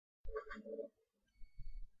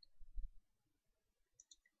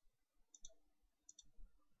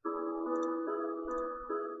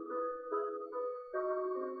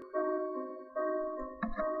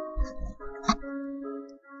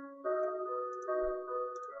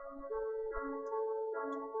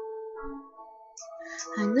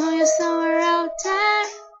I know you're somewhere out there,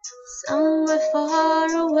 somewhere far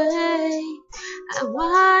away. I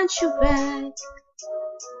want you back,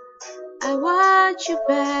 I want you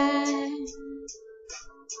back.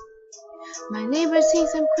 My neighbors think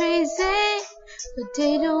I'm crazy, but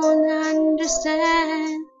they don't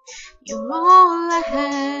understand. You're all I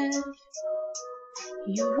have,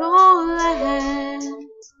 you're all I have.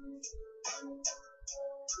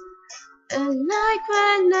 At night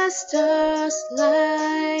when the stars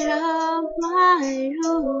light up my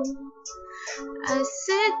room, I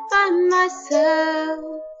sit by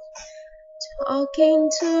myself, talking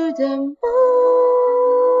to the moon.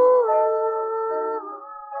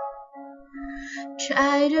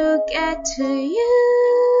 Try to get to you,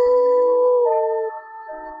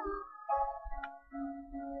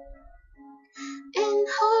 in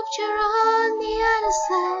hope you're on the other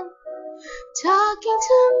side, talking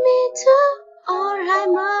to me too, or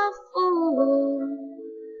I'm a fool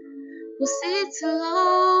who sits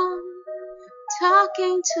alone,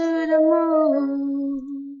 talking to the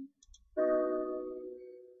moon.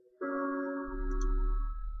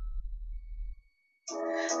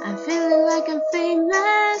 I'm feeling like I'm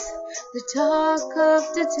famous, the talk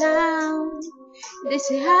of the town. They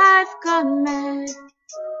say I've gone mad,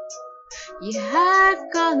 yeah,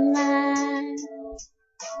 I've gone mad.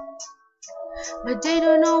 But they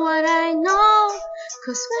don't know what I know,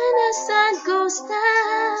 'cause when the sun goes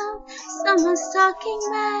down, someone's talking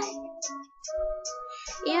back,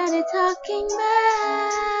 yeah, they're talking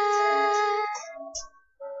back.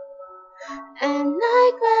 At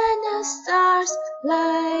night when the stars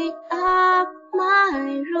light up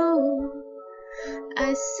my room,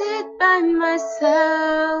 I sit by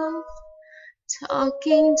myself,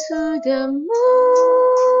 talking to the moon.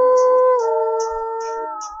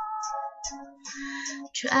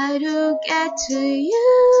 Try to get to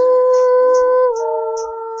you,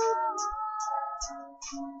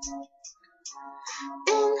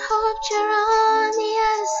 in hope you're on the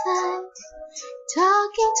other side,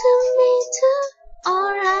 talking to me too,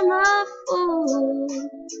 or I'm a fool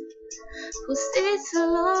who sits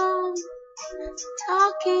alone,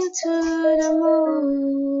 talking to the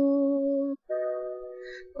moon.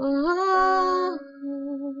 Oh.